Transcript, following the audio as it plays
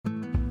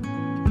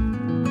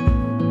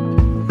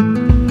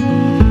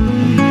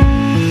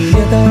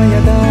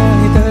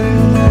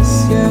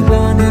धर्मस्य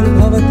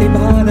ग्लानिर्भवति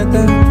भारत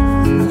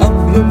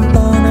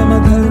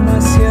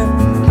अभ्युत्थानमधर्मस्य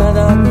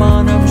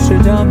तदात्मानं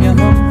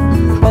सृजाम्यहम्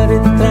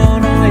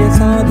परित्राणाय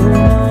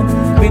साधूनां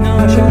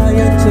विनाशाय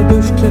च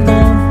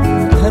दुष्कृतां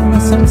धर्म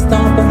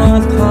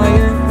संस्थापनार्थाय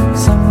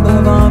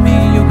संभवामि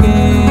युगे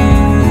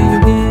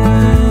युगे.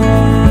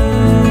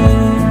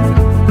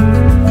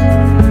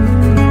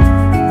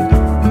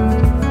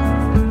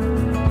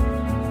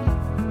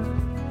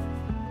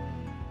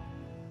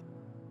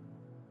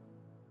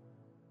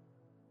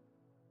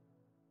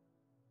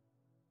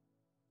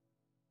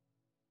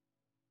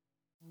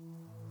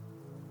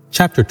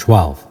 Chapter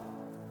 12.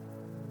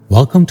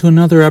 Welcome to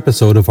another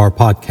episode of our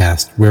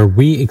podcast where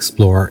we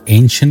explore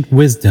ancient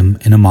wisdom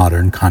in a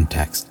modern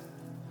context.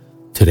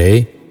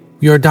 Today,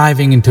 we are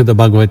diving into the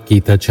Bhagavad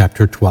Gita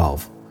Chapter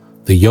 12,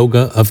 the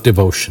Yoga of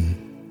Devotion.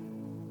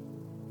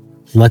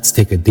 Let's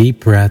take a deep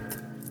breath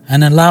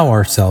and allow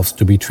ourselves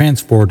to be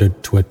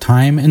transported to a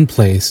time and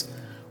place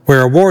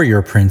where a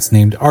warrior prince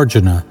named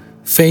Arjuna,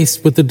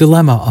 faced with the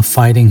dilemma of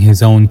fighting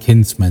his own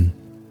kinsman,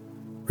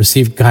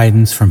 received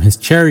guidance from his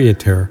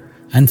charioteer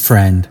and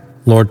friend,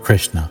 Lord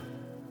Krishna.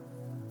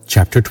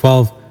 Chapter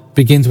 12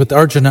 begins with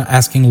Arjuna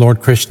asking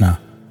Lord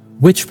Krishna,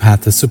 which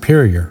path is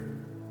superior,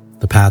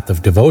 the path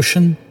of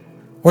devotion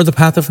or the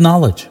path of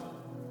knowledge?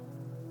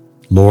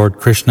 Lord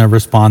Krishna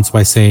responds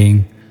by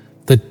saying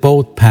that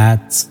both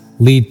paths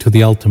lead to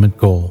the ultimate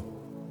goal,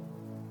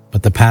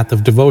 but the path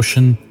of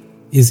devotion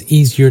is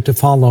easier to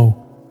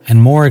follow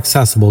and more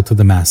accessible to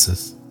the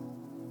masses.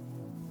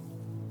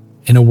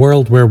 In a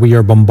world where we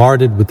are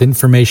bombarded with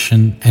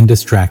information and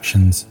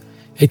distractions,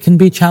 it can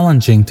be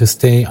challenging to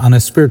stay on a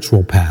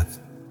spiritual path.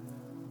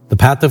 The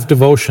path of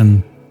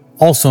devotion,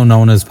 also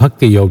known as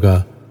Bhakti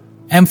Yoga,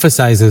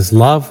 emphasizes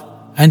love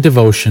and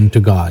devotion to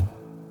God.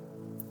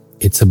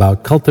 It's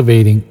about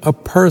cultivating a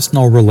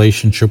personal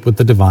relationship with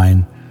the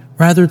divine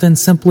rather than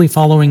simply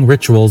following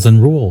rituals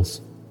and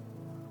rules.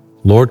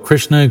 Lord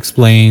Krishna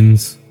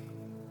explains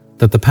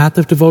that the path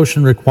of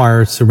devotion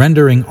requires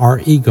surrendering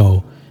our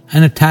ego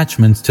and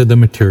attachments to the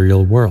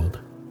material world.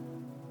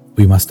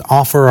 We must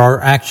offer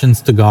our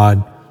actions to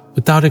God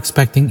without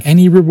expecting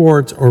any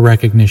rewards or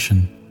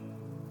recognition.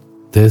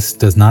 This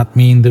does not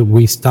mean that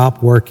we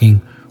stop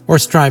working or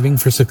striving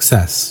for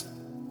success,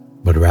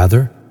 but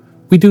rather,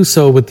 we do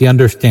so with the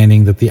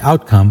understanding that the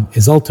outcome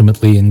is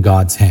ultimately in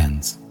God's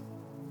hands.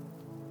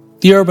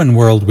 The urban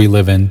world we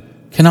live in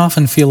can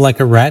often feel like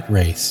a rat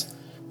race,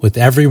 with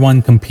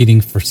everyone competing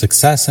for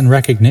success and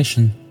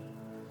recognition.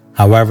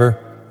 However,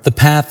 the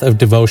path of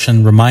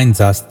devotion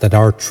reminds us that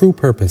our true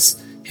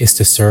purpose is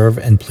to serve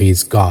and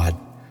please God,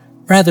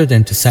 rather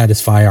than to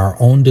satisfy our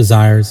own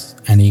desires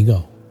and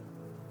ego.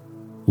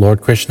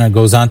 Lord Krishna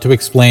goes on to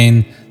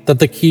explain that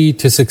the key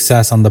to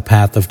success on the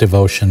path of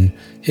devotion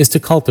is to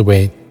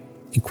cultivate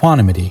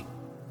equanimity.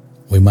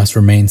 We must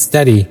remain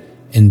steady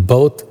in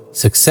both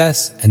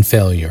success and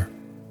failure,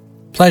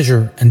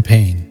 pleasure and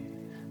pain,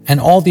 and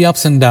all the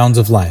ups and downs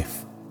of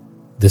life.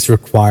 This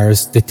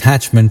requires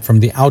detachment from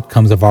the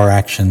outcomes of our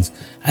actions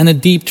and a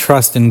deep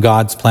trust in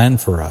God's plan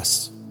for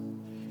us.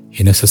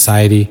 In a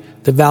society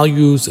that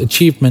values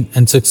achievement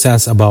and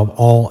success above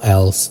all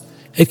else,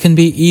 it can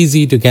be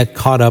easy to get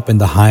caught up in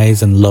the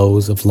highs and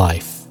lows of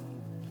life.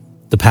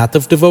 The path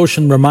of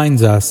devotion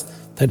reminds us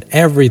that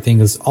everything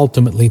is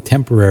ultimately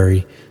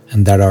temporary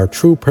and that our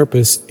true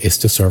purpose is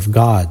to serve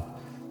God,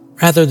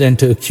 rather than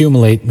to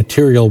accumulate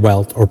material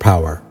wealth or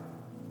power.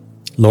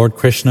 Lord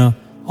Krishna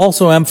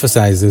also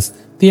emphasizes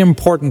the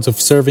importance of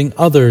serving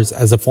others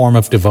as a form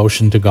of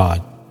devotion to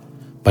God.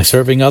 By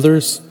serving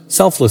others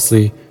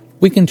selflessly,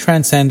 we can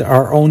transcend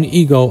our own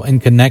ego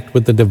and connect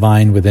with the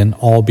divine within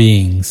all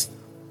beings.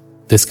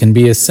 This can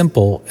be as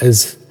simple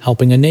as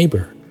helping a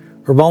neighbor,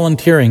 or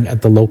volunteering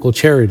at the local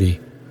charity,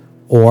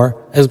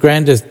 or as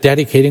grand as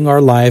dedicating our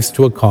lives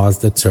to a cause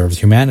that serves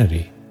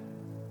humanity.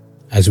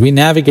 As we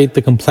navigate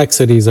the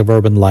complexities of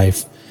urban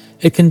life,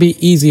 it can be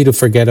easy to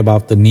forget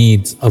about the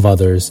needs of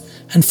others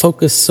and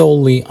focus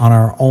solely on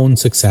our own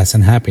success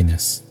and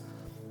happiness.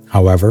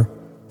 However,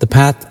 the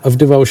path of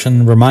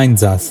devotion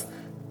reminds us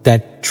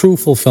that true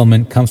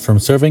fulfillment comes from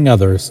serving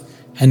others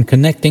and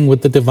connecting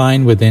with the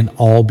divine within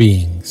all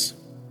beings.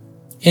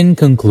 In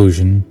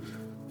conclusion,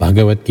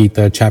 Bhagavad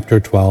Gita Chapter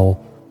 12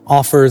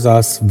 offers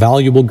us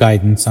valuable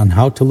guidance on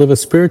how to live a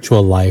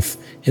spiritual life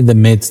in the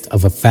midst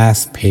of a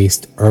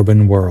fast-paced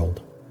urban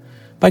world.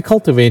 By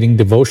cultivating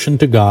devotion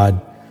to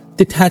God,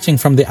 detaching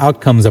from the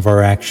outcomes of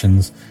our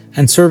actions,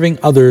 and serving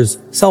others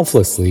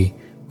selflessly,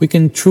 we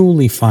can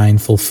truly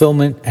find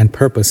fulfillment and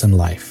purpose in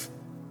life.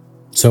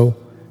 So,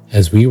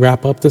 as we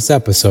wrap up this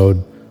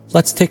episode,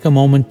 let's take a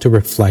moment to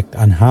reflect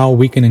on how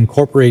we can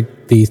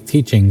incorporate these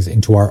teachings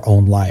into our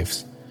own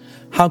lives.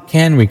 How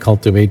can we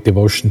cultivate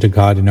devotion to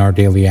God in our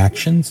daily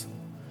actions?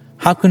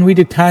 How can we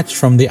detach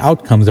from the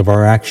outcomes of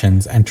our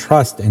actions and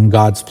trust in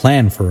God's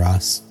plan for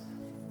us?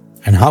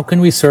 And how can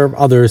we serve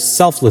others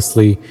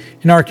selflessly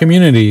in our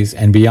communities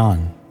and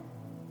beyond?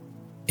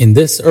 In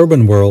this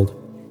urban world,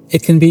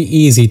 it can be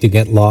easy to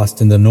get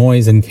lost in the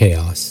noise and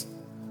chaos,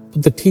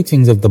 but the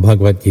teachings of the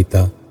Bhagavad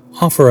Gita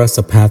offer us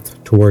a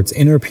path towards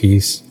inner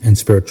peace and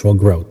spiritual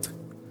growth.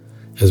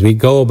 As we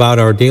go about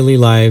our daily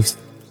lives,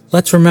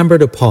 let's remember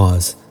to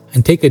pause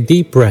and take a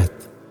deep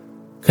breath,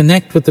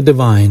 connect with the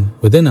divine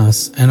within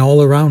us and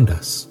all around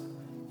us.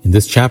 In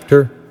this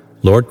chapter,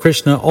 Lord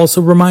Krishna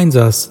also reminds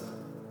us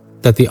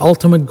that the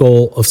ultimate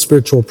goal of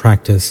spiritual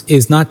practice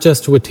is not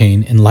just to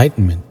attain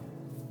enlightenment,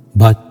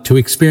 but to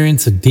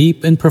experience a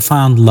deep and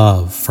profound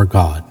love for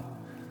God.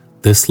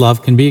 This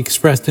love can be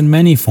expressed in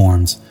many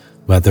forms,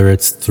 whether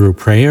it's through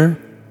prayer,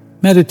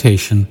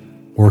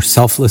 meditation, or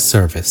selfless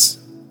service.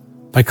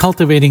 By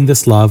cultivating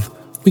this love,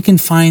 we can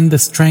find the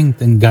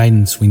strength and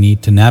guidance we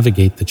need to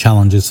navigate the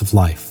challenges of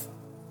life.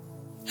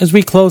 As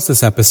we close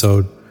this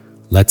episode,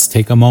 let's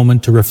take a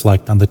moment to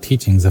reflect on the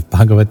teachings of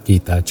Bhagavad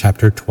Gita,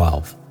 chapter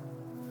 12.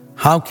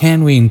 How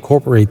can we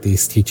incorporate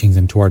these teachings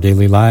into our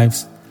daily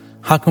lives?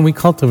 How can we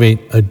cultivate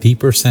a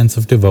deeper sense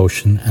of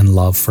devotion and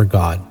love for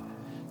God?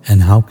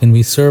 And how can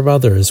we serve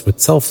others with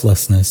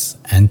selflessness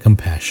and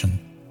compassion?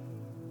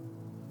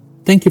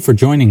 Thank you for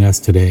joining us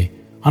today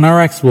on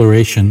our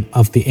exploration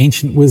of the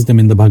ancient wisdom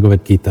in the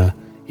Bhagavad Gita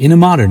in a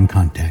modern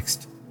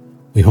context.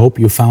 We hope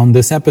you found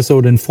this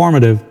episode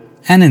informative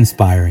and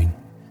inspiring.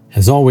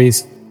 As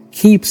always,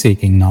 keep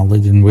seeking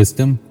knowledge and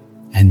wisdom,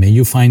 and may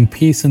you find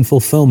peace and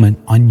fulfillment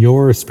on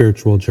your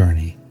spiritual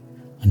journey.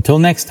 Until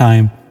next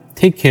time,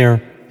 take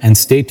care and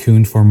stay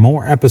tuned for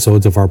more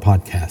episodes of our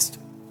podcast.